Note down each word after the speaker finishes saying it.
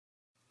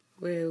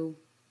Well,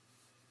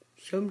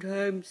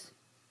 sometimes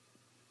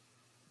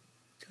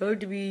it's hard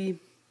to be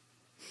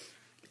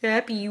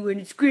happy when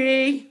it's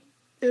gray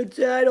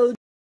outside all.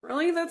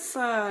 Really, that's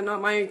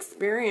not my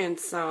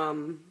experience. I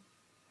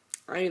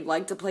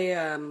like to play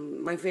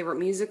my favorite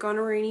music on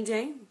a rainy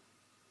day.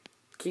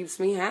 Keeps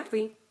me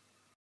happy.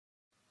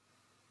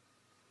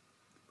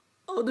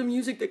 All the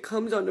music that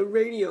comes on the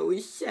radio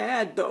is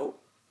sad, though.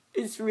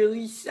 It's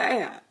really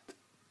sad.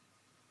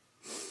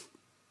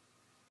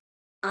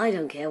 I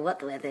don't care what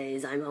the weather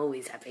is, I'm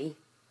always happy.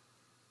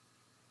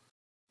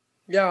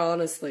 Yeah,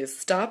 honestly,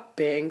 stop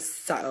being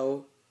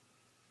so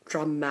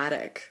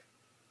dramatic.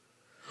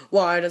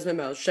 Why does my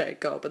mouth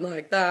shake open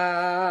like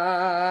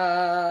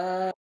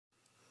that?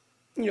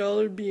 Y'all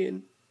are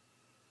being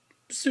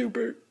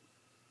super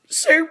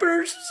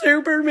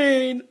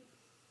mean.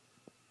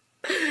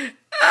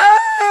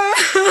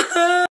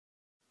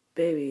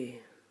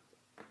 Baby,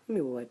 let me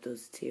wipe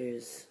those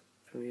tears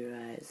from your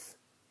eyes.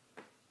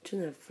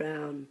 Turn that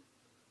frown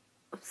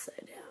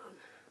upside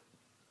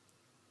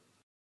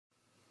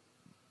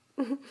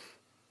down.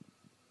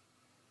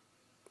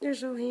 You're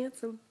so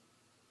handsome.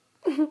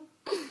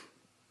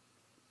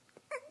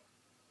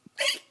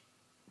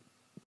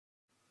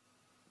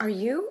 Are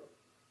you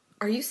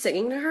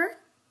singing to her?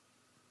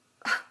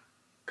 I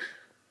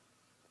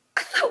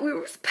thought we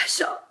were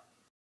special.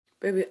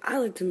 Baby, I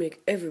like to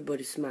make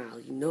everybody smile,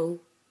 you know?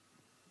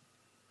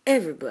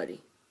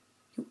 Everybody.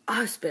 You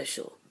are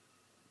special.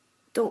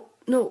 Don't.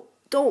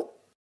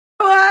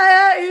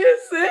 Why are you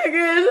singing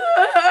to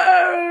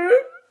her?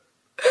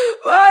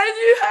 Why did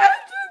you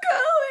have to go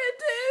and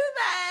do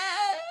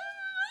that?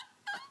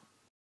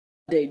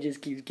 Day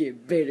just keeps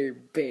getting better.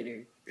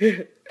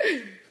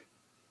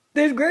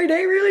 This great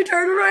day really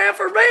turned around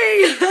for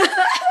me.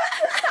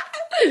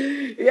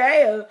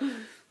 Yeah.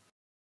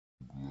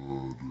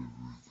 Glad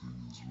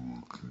everything's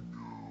working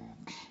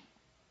out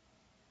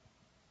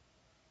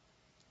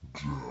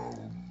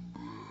down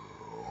there.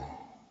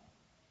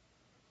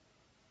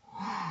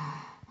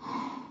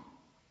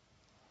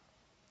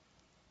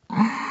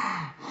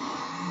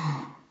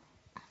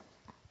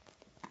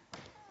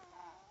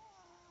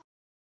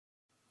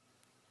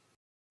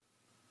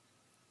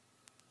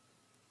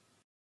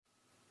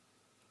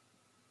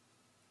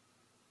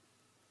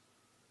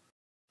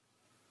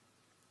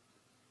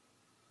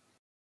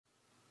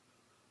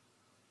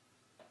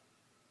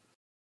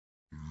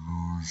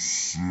 You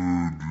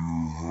said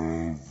you're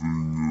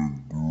having a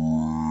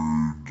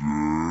great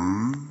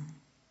day?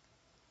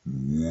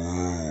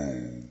 Well,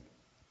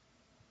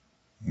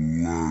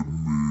 let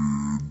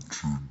me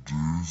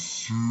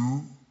introduce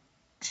you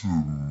to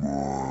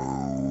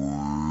my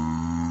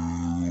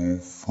little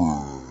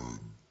friend.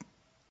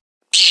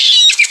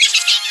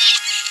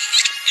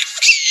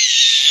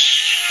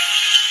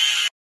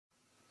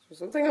 Is there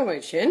something on my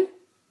chin?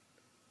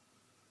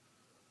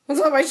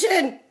 What's on my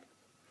chin?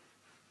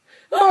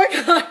 Oh my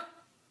god!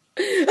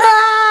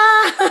 Ah!